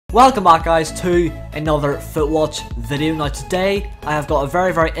Welcome back guys to another Futwatch video. Now today I have got a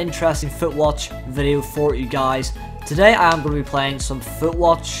very interesting Futwatch video for you guys. Today I am going to be playing some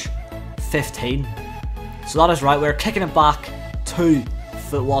Futwatch 15. So that is right, we're kicking it back to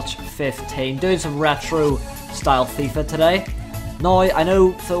Futwatch 15, doing some retro style FIFA today. Now I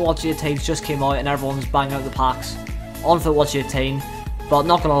know Futwatch 18 just came out and everyone's banging out the packs on Futwatch 18, but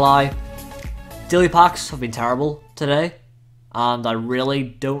not gonna lie, daily packs have been terrible today. And I really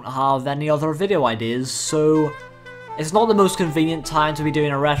don't have any other video ideas, so it's not the most convenient time to be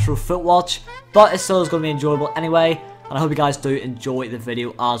doing a retro Futwatch, but it still is going to be enjoyable anyway, and I hope you guys do enjoy the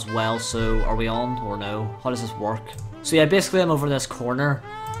video as well. So are we on or no? How does this work? So yeah, basically I'm over in this corner,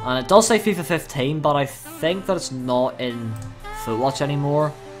 and it does say FIFA 15, but I think that it's not in Futwatch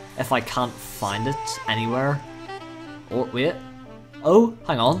anymore, if I can't find it anywhere. Or wait, oh,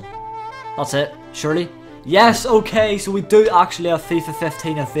 hang on, that's it, surely. Yes, okay, so we do actually have FIFA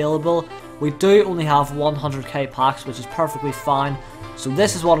 15 available. We do only have 100k packs, which is perfectly fine. So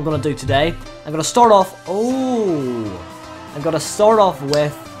this is what I'm going to do today. I'm going to start off, I'm going to start off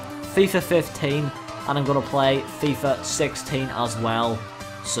with FIFA 15, and I'm going to play FIFA 16 as well.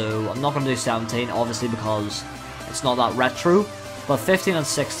 So I'm not going to do 17, obviously, because it's not that retro. But 15 and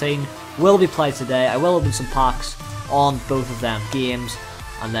 16 will be played today. I will open some packs on both of them games,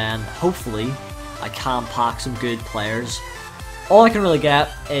 and then hopefully I can pack some good players. All I can really get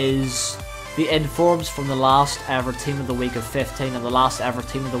is the informs from the last ever team of the week of 15 and the last ever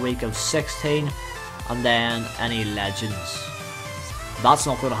team of the week of 16, and then any legends. That's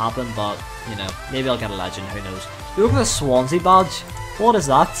not going to happen, but you know, maybe I'll get a legend, who knows. Look at the Swansea badge. What is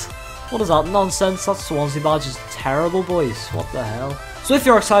that? What is that nonsense? That Swansea badge is terrible, boys. What the hell? So if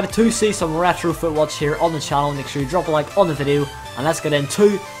you're excited to see some retro Futwatch here on the channel, make sure you drop a like on the video, and let's get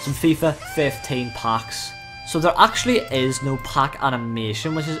into some FIFA 15 packs. So there actually is no pack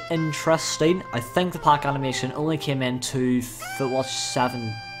animation, which is interesting. I think the pack animation only came into Futwatch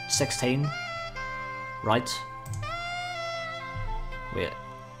 16, right? Wait.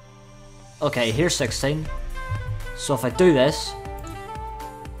 Okay, here's 16. So if I do this,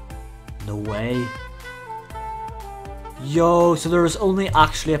 no way. Yo, so there is only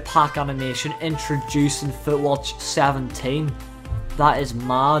actually a pack animation introduced in Futwatch 17. That is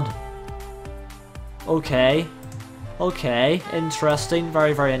mad. Okay, interesting,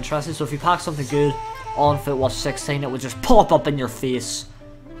 very interesting. So if you pack something good on Futwatch 16, it would just pop up in your face,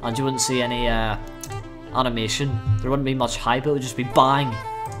 and you wouldn't see any animation. There wouldn't be much hype. It would just be bang.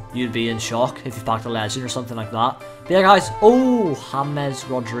 You'd be in shock if you packed a legend or something like that. But yeah, guys. Oh, James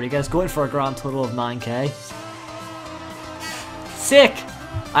Rodriguez going for a grand total of 9k. Sick!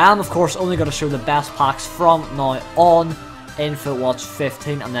 I am, of course, only going to show the best packs from now on in Futwatch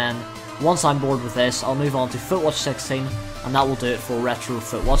 15, and then once I'm bored with this, I'll move on to Futwatch 16, and that will do it for retro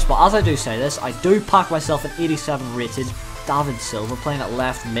Futwatch. But as I do say this, I do pack myself an 87 rated David Silva playing at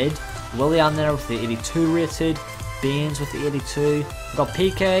left mid, Willian there with the 82 rated, Baines with the 82, we've got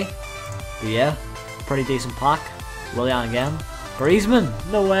PK, but yeah, pretty decent pack, Willian again, Griezmann,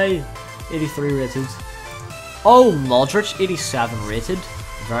 no way, 83 rated. Oh, Modric, 87 rated.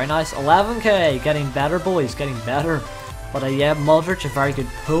 Very nice. 11k. Getting better, boys. Getting better. But yeah, Modric, a very good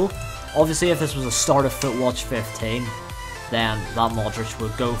pull. Obviously, if this was the start of Futwatch 15, then that Modric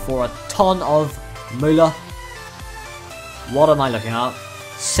would go for a ton of moolah. What am I looking at?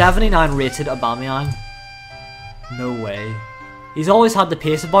 79 rated Aubameyang. No way. He's always had the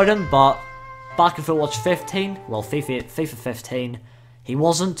pace about him, but back in Futwatch 15, well, FIFA 15, he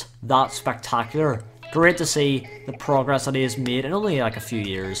wasn't that spectacular. Great to see the progress that he has made in only like a few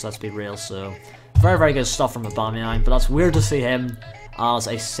years, let's be real. So very good stuff from Aubameyang, but that's weird to see him as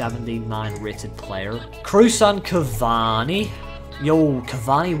a 79 rated player. Kroos and Cavani. Yo,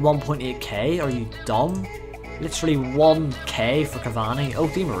 Cavani 1.8k, are you dumb? Literally 1k for Cavani. Oh,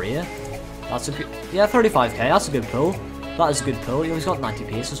 Di Maria. That's a good, yeah, 35k, that's a good pull. That is a good pull. He's got 90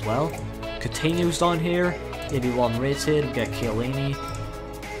 pace as well. Coutinho's down here, 81 rated, we get Chiellini.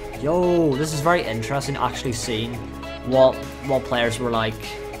 Yo, this is very interesting actually seeing what players were like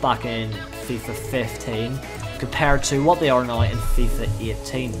back in FIFA 15 compared to what they are now in FIFA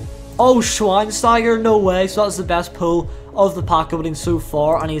 18. Oh, Schweinsteiger, no way. So that's the best pull of the pack opening so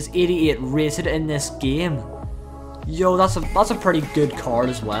far, and he's 88 rated in this game. Yo, that's a pretty good card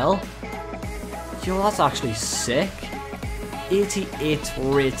as well. Yo, that's actually sick. 88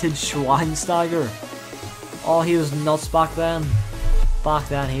 rated Schweinsteiger. Oh, he was nuts back then. Back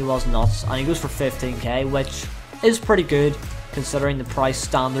then he was nuts, and he goes for 15k, which is pretty good considering the price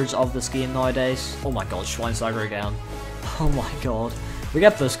standards of this game nowadays. Oh my god, Schweinsteiger again. Oh my god. We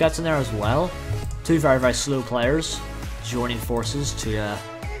get Busquets in there as well. Two very slow players joining forces to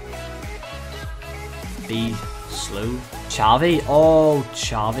speed, slow. Xavi, oh,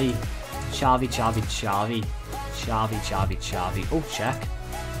 Xavi. Xavi. Oh, check.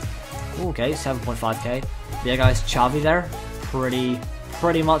 Okay, 7.5k. Yeah, guys, Xavi there.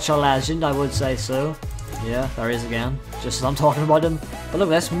 Pretty much a legend, I would say so. Yeah, there he is again. Just as I'm talking about him. But look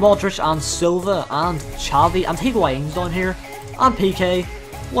at this, Modric and Silva and Xavi and Higuain's down here. And PK.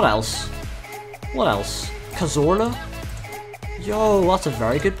 What else? Cazorla. Yo, that's a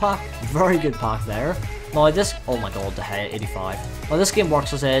very good pack. Very good pack there. Now this, oh my god, the Gea 85. Now this game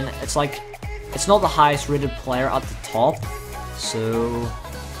works as in, it's like, it's not the highest rated player at the top. So,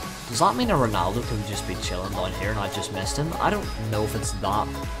 does that mean a Ronaldo could just be chilling down here and I just missed him? I don't know if it's that,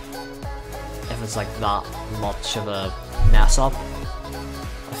 if it's like that much of a mess up.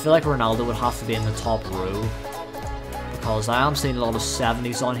 I feel like Ronaldo would have to be in the top row. Because I am seeing a lot of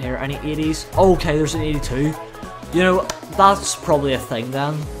 70s on here. Any 80s? Okay, there's an 82. You know, that's probably a thing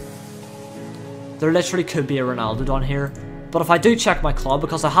then. There literally could be a Ronaldo on here. But if I do check my club,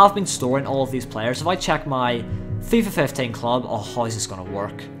 because I have been storing all of these players, if I check my FIFA 15 club, oh, how is this going to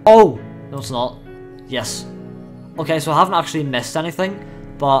work? Oh, no it's not. Yes. Okay, so I haven't actually missed anything,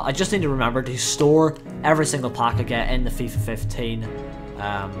 but I just need to remember to store every single pack I get in the FIFA 15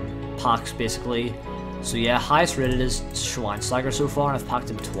 packs, basically. So yeah, highest rated is Schweinsteiger so far, and I've packed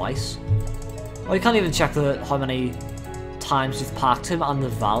him twice. Oh, you can't even check how many times you've packed him and the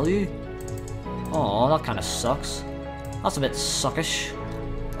value. Oh, that kind of sucks. That's a bit suckish.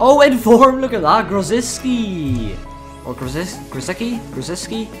 Oh, inform, look at that, Grozicki. Or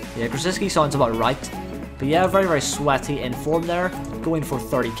Grozicki? Yeah, Grozicki sounds about right. But yeah, very sweaty inform there. Going for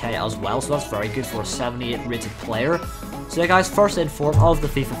 30k as well, so that's very good for a 78 rated player. So yeah guys, first inform of the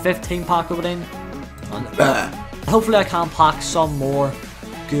FIFA 15 pack opening. And hopefully I can pack some more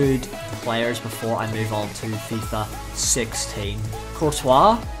good players before I move on to FIFA 16.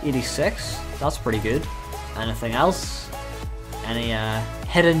 Courtois, 86. That's pretty good. Anything else? Any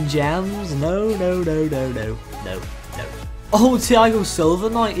hidden gems? No. Oh, Thiago Silva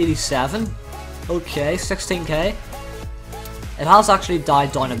now, 87. Okay, 16k. It has actually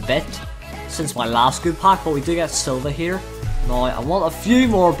died down a bit since my last good pack, but we do get Silva here. Now, I want a few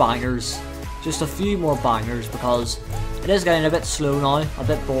more bangers. Just a few more bangers, because it is getting a bit slow now, a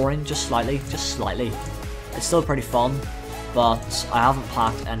bit boring, just slightly. It's still pretty fun, but I haven't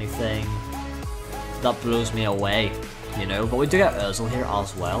packed anything that blows me away, you know. But we do get Ozil here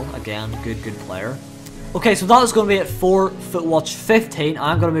as well. Again, good player. Okay, so that is going to be it for Futwatch 15.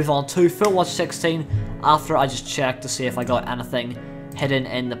 I'm going to move on to Futwatch 16 after I just checked to see if I got anything hidden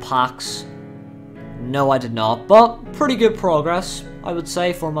in the packs. No, I did not, but pretty good progress, I would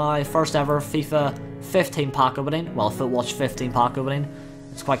say, for my first ever FIFA 15 pack opening. Well, Futwatch 15 pack opening.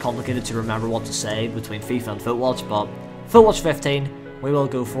 It's quite complicated to remember what to say between FIFA and Futwatch, but Futwatch 15, we will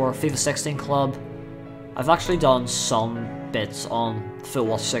go for FIFA 16 club. I've actually done some bits on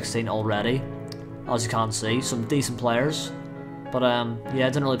Futwatch 16 already, as you can see, some decent players. But yeah, I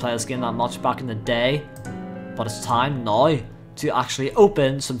didn't really play this game that much back in the day, but it's time now to actually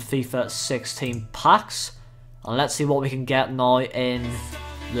open some FIFA 16 packs, and let's see what we can get now in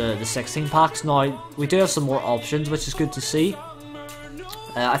the 16 packs. Now, we do have some more options, which is good to see.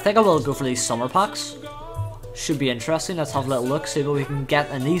 I think I will go for these summer packs. Should be interesting. Let's have a little look, see what we can get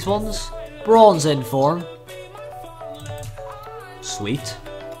in these ones. Bronze inform. Sweet.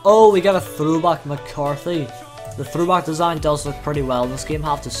 Oh, we got a throwback McCarthy. The throwback design does look pretty well in this game, I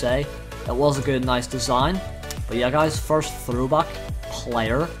have to say. It was a good, nice design. But yeah guys, first throwback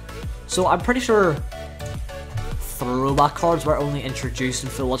player. So I'm pretty sure throwback cards were only introduced in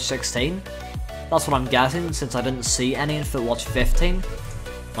Futwatch 16. That's what I'm guessing, since I didn't see any in Futwatch 15.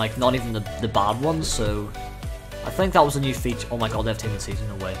 Like, not even the bad ones, so I think that was a new feature. Oh my god, they have team of the season.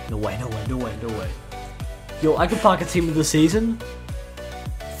 No way. Yo, I could pack a team of the season?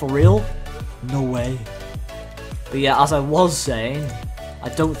 For real? No way. But yeah, as I was saying, I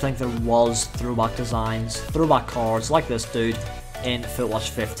don't think there was throwback designs, throwback cards like this dude in Futwatch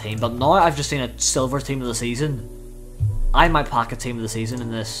 15. But now I've just seen a silver team of the season. I might pack a team of the season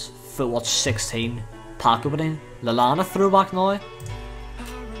in this Futwatch 16 pack opening. Lallana throwback now.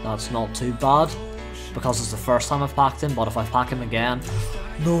 That's not too bad, because it's the first time I've packed him, but if I pack him again...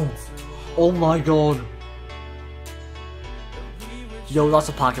 No! Oh my god! Yo, that's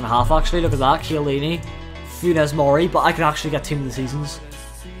a pack and a half actually, look at that, Chiellini, Funes Mori, but I could actually get team of the seasons.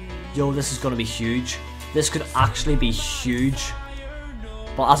 Yo, this is going to be huge. This could actually be huge.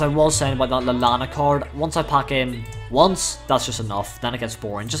 But as I was saying about that Lallana card, once I pack him once, that's just enough, then it gets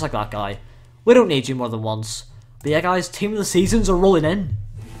boring, just like that guy. We don't need you more than once. But yeah guys, team of the seasons are rolling in.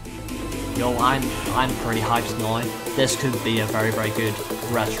 Yo, I'm pretty hyped now. This could be a very good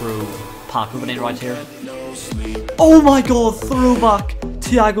retro pack opening right here. Oh my god, throwback!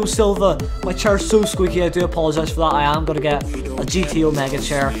 Thiago Silva. My chair's so squeaky, I do apologise for that. I am going to get a GT Omega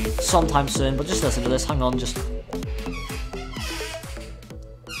chair sometime soon, but just listen to this. Hang on, just...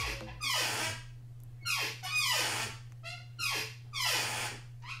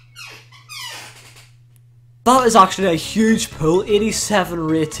 That is actually a huge pull, 87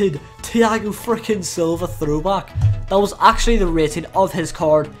 rated Thiago freaking Silva throwback. That was actually the rating of his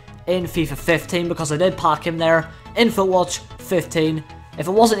card in FIFA 15 because I did pack him there in Futwatch 15. If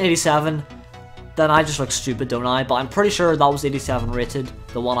it wasn't 87, then I just look stupid, don't I? But I'm pretty sure that was 87 rated,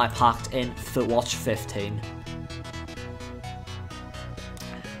 the one I packed in Futwatch 15.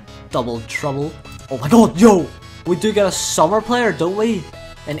 Double trouble. Oh my god, yo! We do get a summer player, don't we?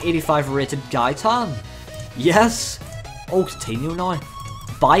 An 85 rated Gaetan. Yes! Oh, Coutinho now.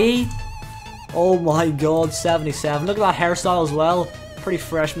 Bailly. Oh my god, 77. Look at that hairstyle as well. Pretty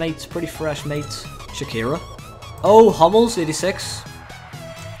fresh, mates. Pretty fresh, mates. Shakira. Oh, Hummels, 86.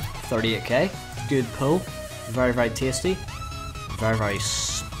 38k. Good pull. Very, very tasty. Very, very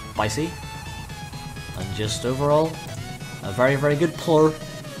spicy. And just overall, a very, very good puller.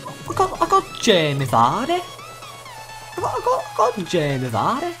 I got Jamie Vardy. I got Jamie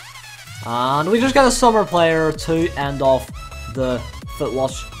Vardy. And we just got a summer player to end off the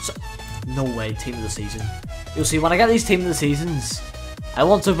Futwatch. No way, team of the season. You'll see, when I get these team of the seasons, I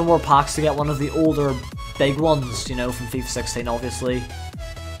want to open more packs to get one of the older big ones, you know, from FIFA 16 obviously.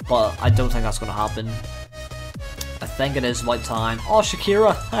 But I don't think that's going to happen. I think it is about time. Oh,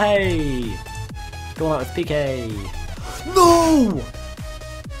 Shakira, hey! Going out with PK. No!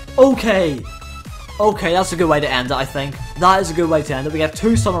 Okay. Okay, that's a good way to end it, I think. That is a good way to end it. We get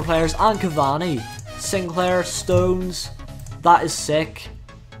 2 summer players and Cavani. Sinclair, Stones. That is sick.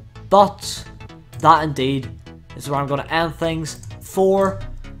 But that indeed is where I'm going to end things for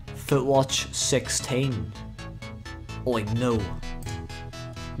Futwatch 16. Oh wait, no.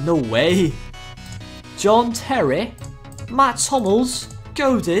 No way. John Terry? Matt Hummels?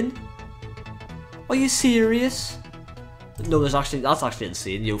 Godin? Are you serious? No, that's actually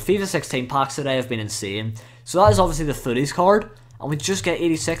insane. Yo, FIFA 16 packs today have been insane. So that is obviously the Footies card, and we just get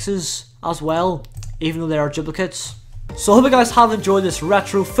 86s as well, even though they are duplicates. So I hope you guys have enjoyed this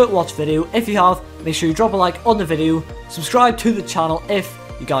retro Futwatch video. If you have, make sure you drop a like on the video, subscribe to the channel if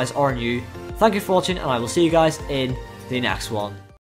you guys are new. Thank you for watching, and I will see you guys in the next one.